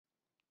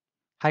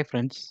Hi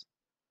friends,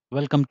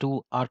 welcome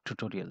to our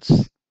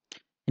tutorials.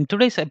 In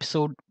today's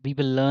episode, we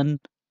will learn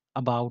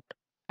about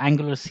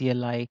Angular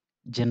CLI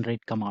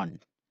generate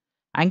command.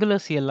 Angular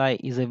CLI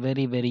is a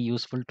very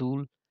useful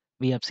tool.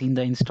 We have seen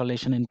the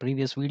installation in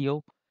previous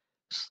videos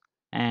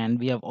and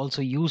we have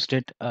also used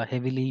it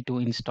heavily to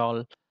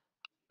install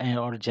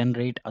or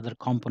generate other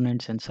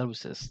components and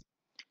services.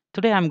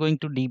 Today I'm going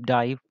to deep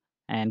dive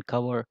and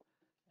cover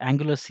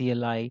Angular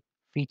CLI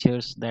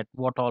features that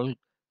what all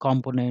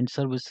components,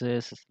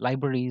 services,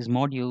 libraries,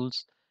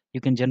 modules.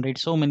 You can generate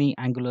so many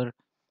Angular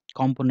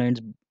components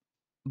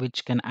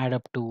which can add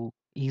up to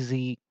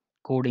easy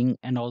coding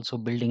and also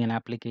building an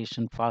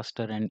application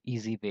faster and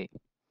easy way.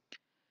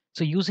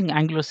 So using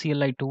Angular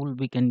CLI tool,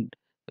 we can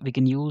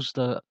use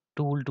the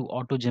tool to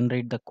auto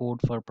generate the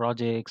code for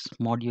projects,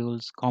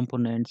 modules,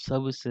 components,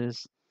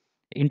 services,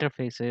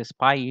 interfaces,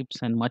 pipes,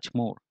 and much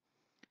more.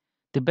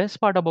 The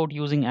best part about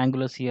using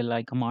Angular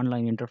CLI command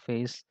line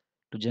interface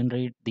to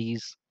generate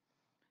these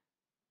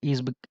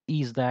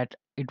is that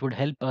it would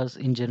help us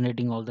in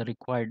generating all the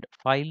required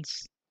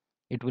files.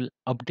 It will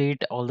update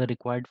all the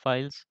required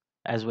files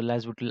as well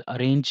as it will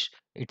arrange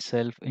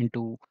itself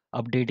into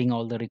updating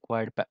all the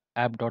required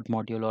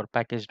app.module or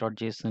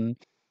package.json,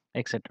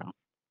 etc.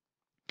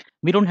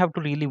 We don't have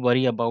to really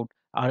worry about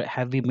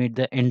have we made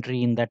the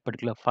entry in that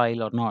particular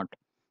file or not.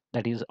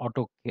 That is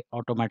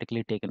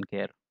automatically taken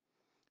care.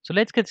 So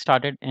let's get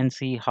started and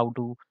see how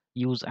to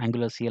use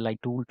Angular CLI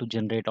tool to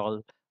generate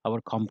all our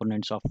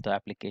components of the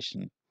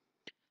application.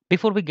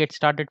 Before we get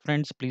started,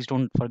 friends, please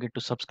don't forget to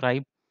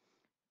subscribe.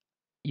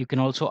 You can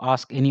also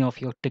ask any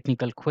of your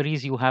technical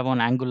queries you have on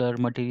Angular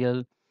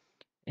material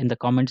in the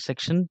comment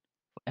section,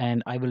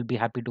 and I will be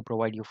happy to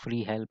provide you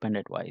free help and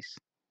advice.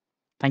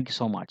 Thank you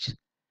so much.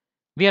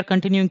 We are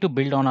continuing to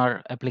build on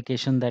our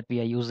application that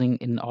we are using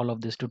in all of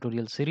this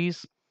tutorial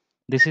series.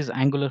 This is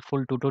Angular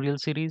full tutorial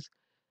series.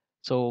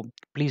 So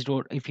please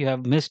don't, if you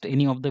have missed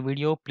any of the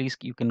video, please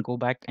you can go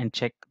back and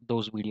check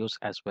those videos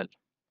as well.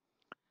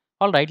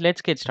 All right,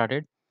 let's get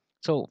started.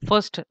 So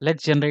first,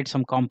 let's generate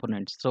some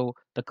components. So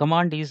the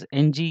command is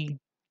ng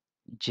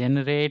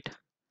generate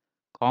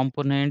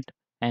component,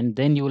 and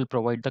then you will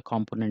provide the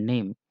component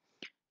name.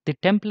 The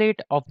template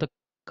of the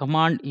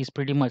command is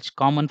pretty much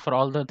common for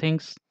all the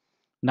things.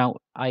 Now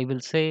I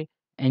will say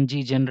ng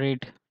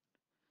generate,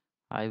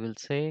 I will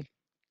say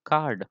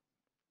card.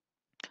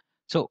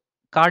 So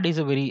card is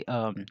a very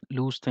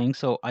loose thing.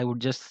 So I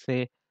would just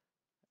say,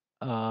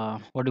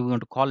 what do we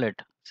want to call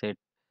it? Say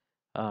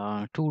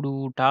to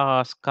do,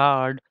 task,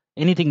 card,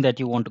 anything that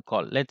you want to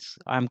call.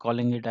 I'm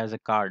calling it as a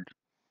card.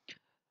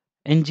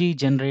 Ng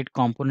generate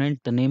component,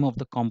 the name of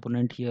the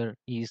component here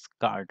is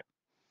card.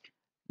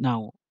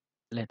 Now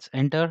let's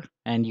enter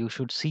and you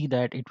should see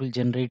that it will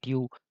generate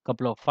you a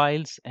couple of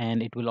files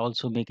and it will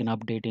also make an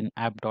update in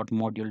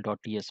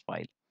app.module.ts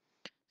file.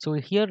 So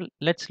here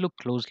let's look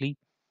closely.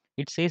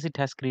 It says it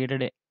has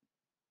created a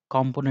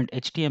component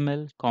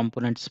HTML,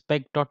 component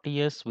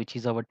spec.ts, which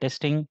is our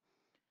testing,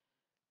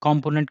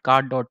 component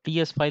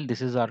card.ts file.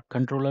 This is our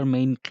controller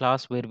main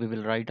class where we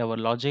will write our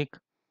logic,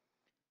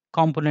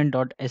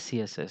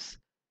 component.scss.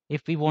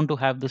 If we want to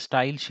have the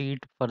style sheet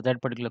for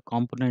that particular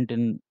component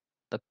in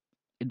the,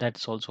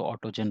 that's also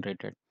auto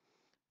generated.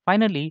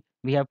 Finally,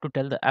 we have to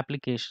tell the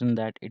application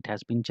that it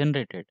has been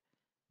generated.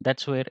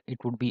 That's where it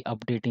would be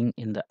updating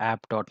in the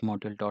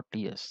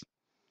app.module.ts.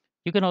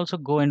 You can also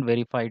go and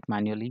verify it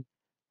manually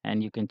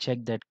and you can check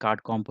that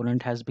card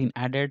component has been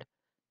added.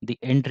 The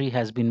entry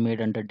has been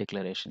made under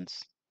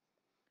declarations,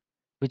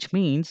 which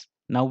means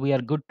now we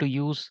are good to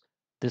use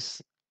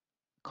this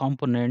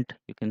component.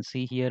 You can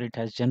see here it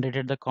has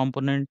generated the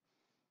component,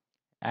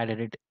 added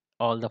it.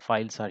 All the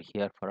files are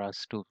here for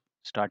us to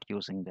start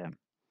using them.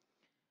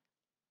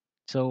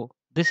 So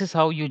this is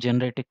how you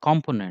generate a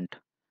component.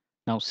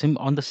 Now,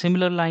 on the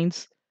similar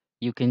lines,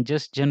 you can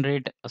just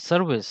generate a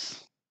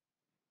service.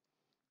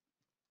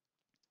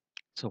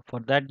 So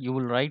for that, you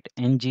will write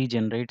ng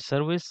generate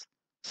service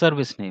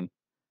name.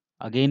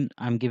 Again,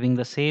 I'm giving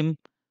the same.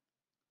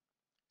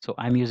 So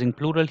I'm using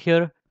plural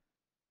here.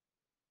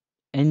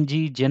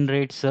 Ng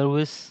generate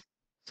service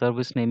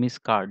name is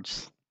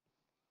cards.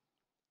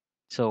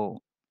 So,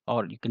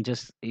 or you can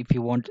just, if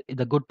you want,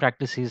 the good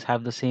practices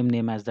have the same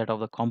name as that of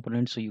the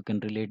component, so you can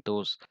relate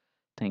those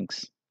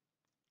things.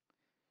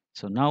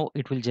 So now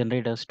it will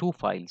generate us two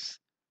files.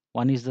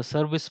 One is the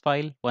service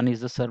file, one is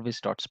the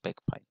service.spec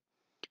file.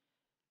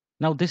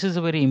 Now this is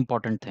a very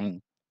important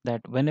thing,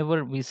 that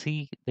whenever we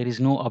see there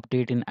is no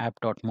update in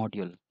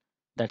app.module,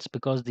 that's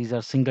because these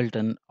are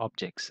singleton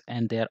objects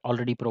and they are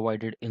already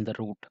provided in the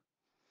root.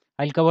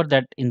 I'll cover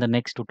that in the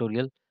next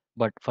tutorial,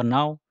 but for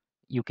now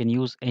you can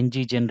use ng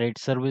generate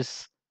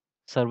service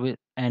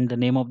and the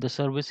name of the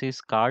service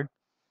is card.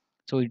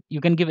 So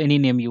you can give any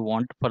name you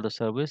want for the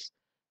service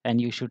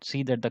and you should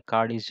see that the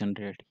card is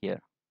generated here.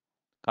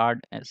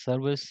 Card as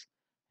service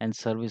and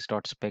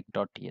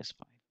service.spec.ts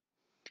file.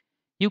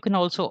 You can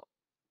also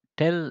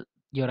tell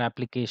your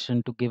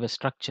application to give a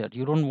structure.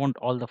 You don't want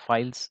all the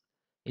files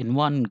in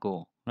one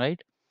go,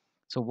 right?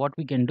 So what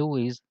we can do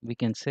is we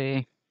can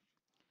say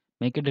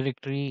make a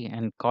directory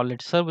and call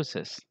it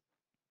services.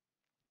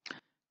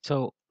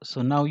 So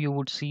now you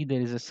would see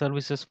there is a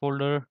services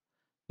folder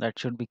that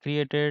should be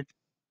created.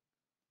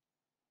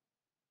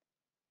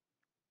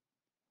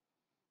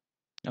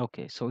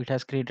 Okay, so it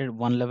has created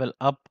one level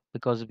up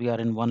because we are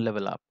in one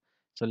level up.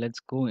 So let's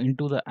go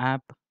into the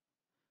app.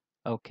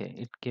 Okay,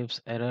 it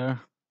gives error.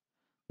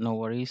 No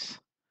worries.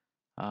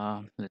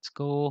 Let's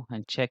go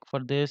and check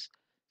for this.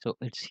 So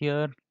it's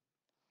here.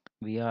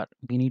 We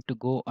need to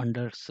go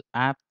under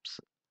apps,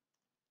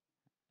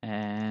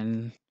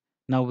 and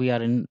now we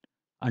are in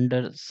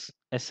under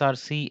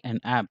src and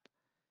app.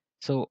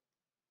 So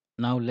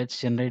now let's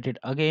generate it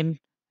again.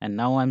 And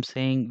now I'm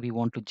saying we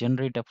want to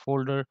generate a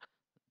folder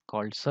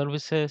called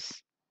services.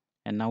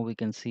 And now we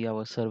can see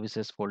our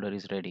services folder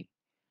is ready.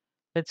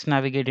 Let's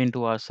navigate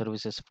into our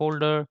services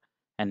folder.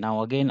 And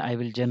now again, I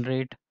will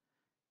generate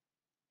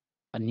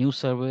a new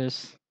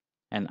service,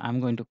 and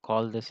I'm going to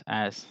call this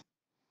as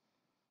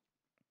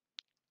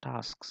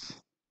tasks.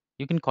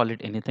 You can call it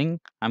anything.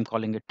 I'm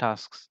calling it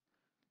tasks.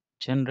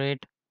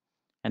 Generate.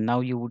 And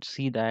now you would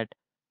see that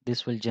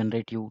this will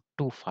generate you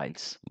two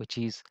files, which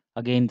is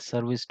again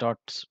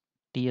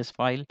service.ts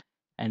file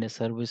and a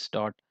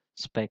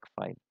service.spec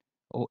file.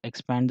 Oh,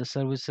 expand the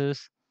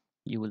services,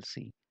 you will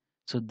see.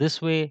 So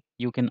this way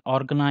you can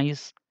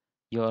organize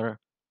your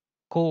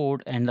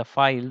code and the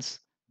files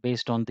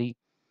based on the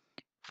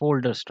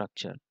folder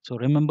structure. So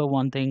remember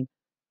one thing,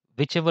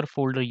 whichever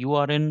folder you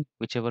are in,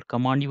 whichever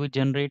command you will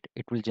generate,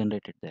 it will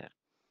generate it there.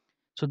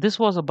 So this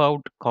was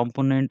about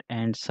component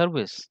and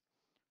service.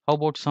 How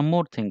about some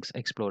more things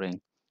exploring?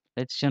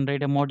 Let's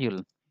generate a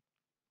module.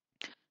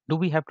 Do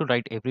we have to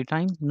write every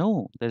time?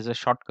 No, there's a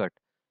shortcut.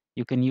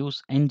 You can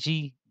use ng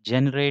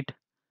generate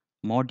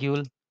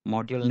module.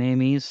 Module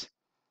name is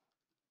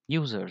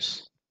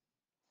users.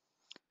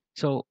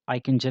 So I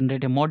can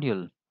generate a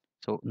module.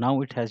 So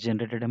now it has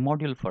generated a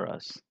module for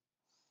us.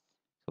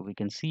 So we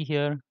can see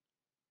here.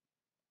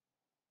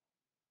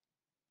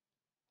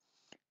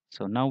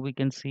 So now we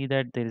can see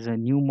that there is a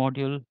new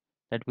module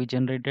that we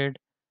generated,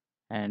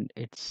 and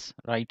it's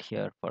right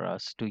here for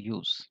us to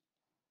use,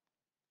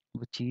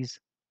 which is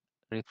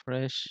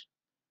refresh,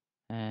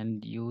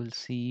 and you will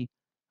see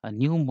a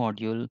new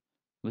module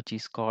which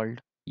is called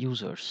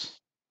users.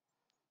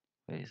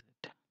 Where is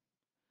it?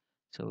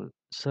 So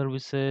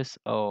services,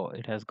 oh,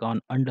 it has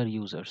gone under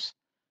users.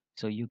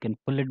 So you can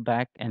pull it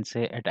back and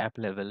say at app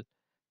level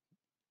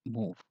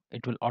move.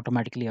 It will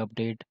automatically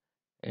update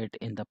it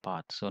in the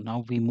path. So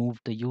now we move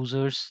the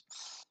users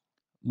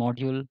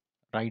module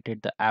right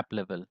at the app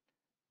level.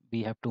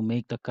 We have to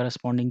make the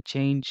corresponding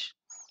change.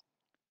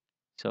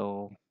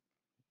 So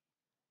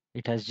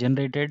it has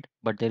generated,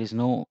 but there is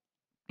no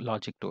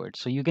logic to it.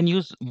 So you can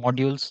use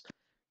modules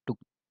to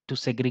to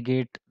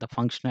segregate the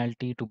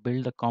functionality, to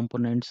build the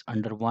components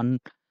under one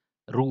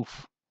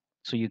roof.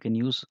 So you can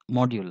use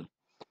module.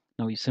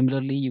 Now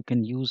similarly you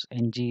can use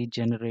ng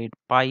generate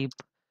pipe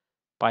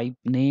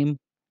name.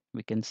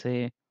 We can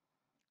say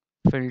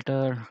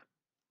filter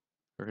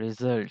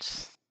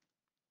results.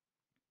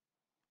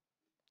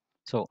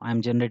 So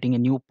I'm generating a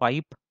new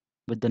pipe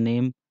with the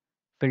name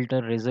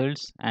filter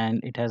results,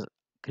 and it has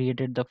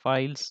created the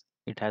files.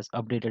 It has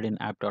updated in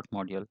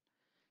app.module.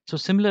 So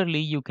similarly,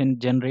 you can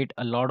generate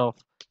a lot of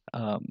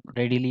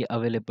readily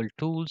available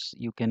tools.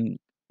 You can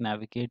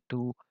navigate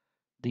to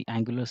the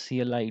Angular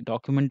CLI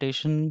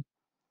documentation,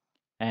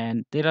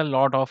 and there are a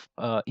lot of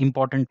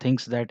important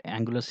things that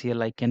Angular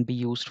CLI can be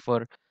used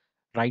for,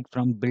 right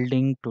from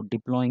building to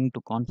deploying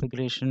to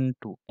configuration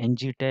to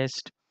ng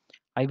test.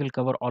 I will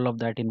cover all of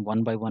that in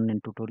one by one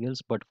in tutorials,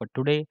 but for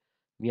today,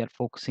 we are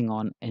focusing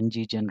on ng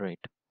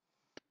generate.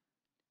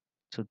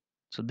 So,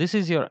 so this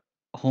is your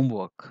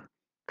homework.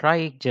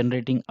 Try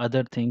generating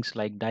other things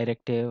like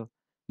directive.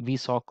 We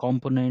saw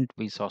component,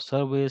 we saw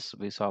service,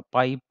 we saw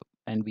pipe,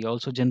 and we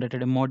also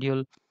generated a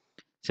module.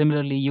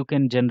 Similarly, you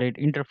can generate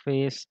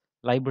interface,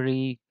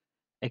 library,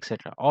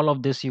 etc. All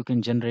of this you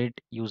can generate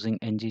using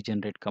ng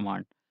generate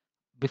command.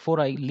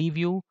 Before I leave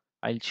you,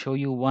 I'll show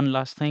you one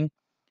last thing.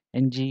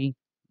 Ng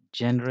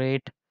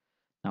generate.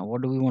 Now,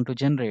 what do we want to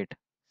generate?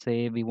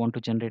 Say we want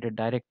to generate a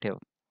directive.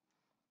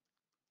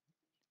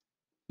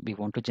 We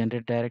want to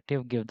generate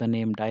directive, give the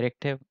name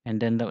directive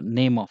and then the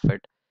name of it,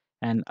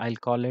 and I'll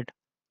call it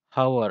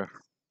hover.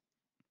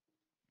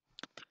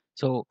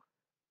 So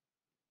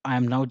I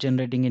am now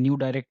generating a new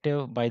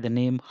directive by the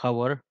name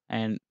hover,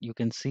 and you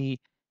can see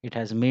it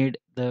has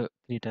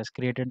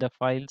created the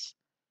files,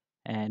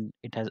 and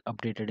it has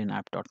updated in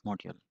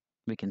app.module.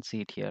 We can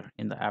see it here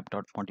in the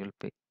app.module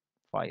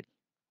file.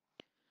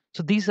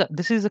 So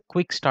this is a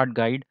quick start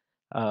guide.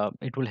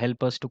 It will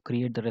help us to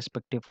create the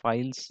respective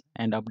files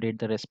and update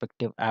the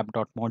respective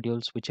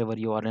app.modules, whichever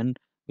you are in,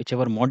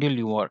 whichever module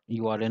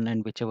you are in,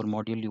 and whichever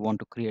module you want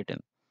to create in.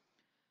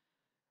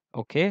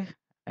 Okay,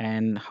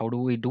 and how do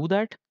we do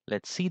that?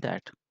 Let's see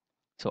that.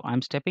 So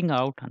I'm stepping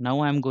out.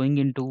 Now I'm going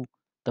into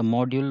the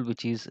module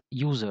which is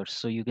users.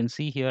 So you can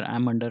see here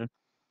I'm under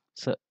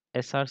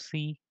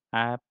src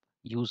app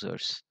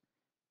users.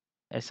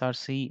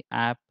 src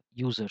app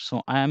users.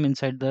 So I am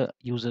inside the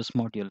users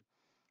module.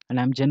 and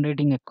I'm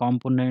generating a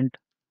component.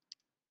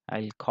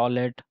 I'll call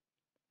it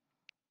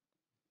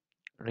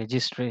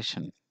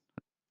registration,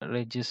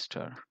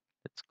 register.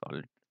 Let's call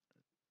it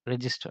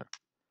register.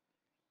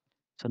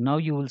 So now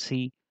you will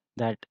see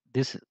that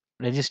this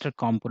register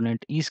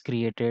component is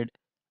created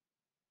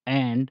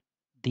and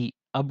the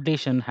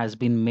updation has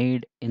been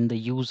made in the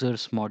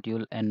users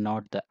module and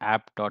not the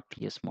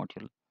app.ts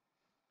module.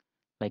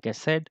 Like I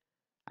said,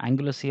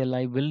 Angular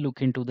CLI will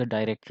look into the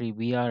directory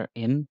we are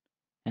in,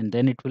 and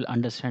then it will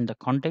understand the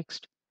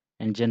context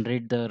and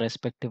generate the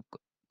respective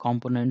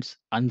components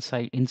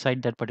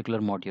inside that particular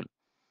module.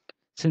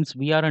 Since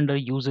we are under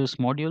users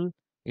module,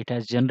 it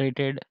has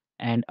generated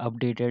and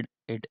updated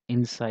it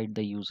inside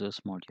the users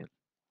module.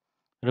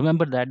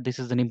 Remember that this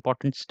is an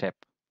important step.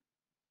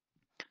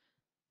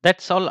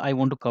 That's all I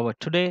want to cover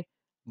today.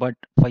 But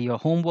for your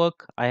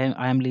homework, I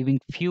am leaving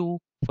few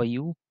for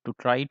you to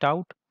try it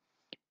out.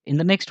 In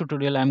the next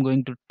tutorial, I'm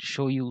going to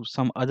show you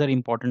some other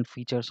important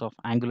features of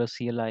Angular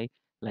CLI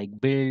like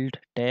build,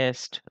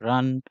 test,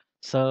 run,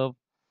 serve.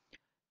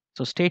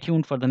 So stay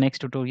tuned for the next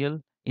tutorial.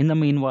 In the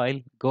meanwhile,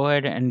 go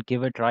ahead and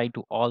give a try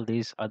to all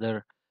these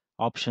other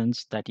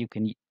options that you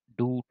can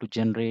do to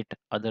generate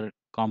other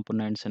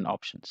components and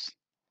options.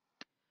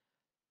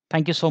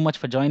 Thank you so much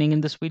for joining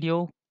in this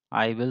video.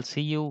 I will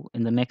see you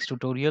in the next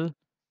tutorial.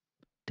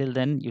 Till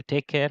then, you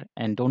take care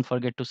and don't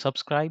forget to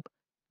subscribe.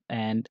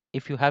 And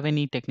if you have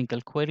any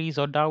technical queries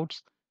or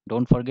doubts,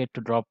 don't forget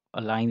to drop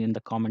a line in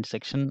the comment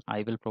section.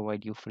 I will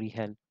provide you free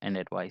help and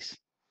advice.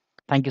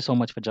 Thank you so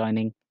much for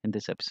joining in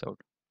this episode.